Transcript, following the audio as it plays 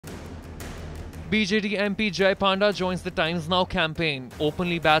BJD MP Jai Panda joins the Times Now campaign,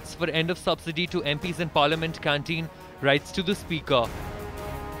 openly bats for end of subsidy to MPs in Parliament canteen, writes to the Speaker.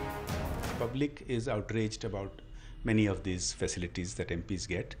 Public is outraged about many of these facilities that MPs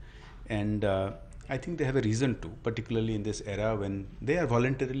get, and I think they have a reason to, particularly in this era when they are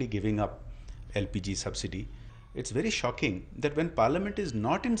voluntarily giving up LPG subsidy. It's very shocking that when Parliament is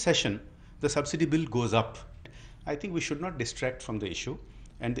not in session, the subsidy bill goes up. I think we should not distract from the issue,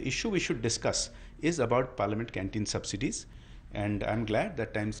 and the issue we should discuss is about Parliament canteen subsidies, and I'm glad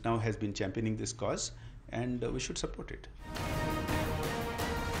that Times Now has been championing this cause, and we should support it.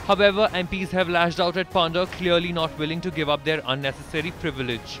 However, MPs have lashed out at Panda, clearly not willing to give up their unnecessary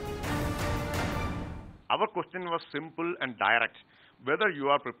privilege. Our question was simple and direct. Whether you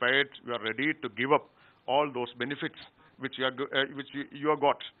are prepared, you are ready to give up all those benefits which you have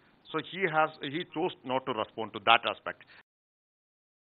got. So he chose not to respond to that aspect.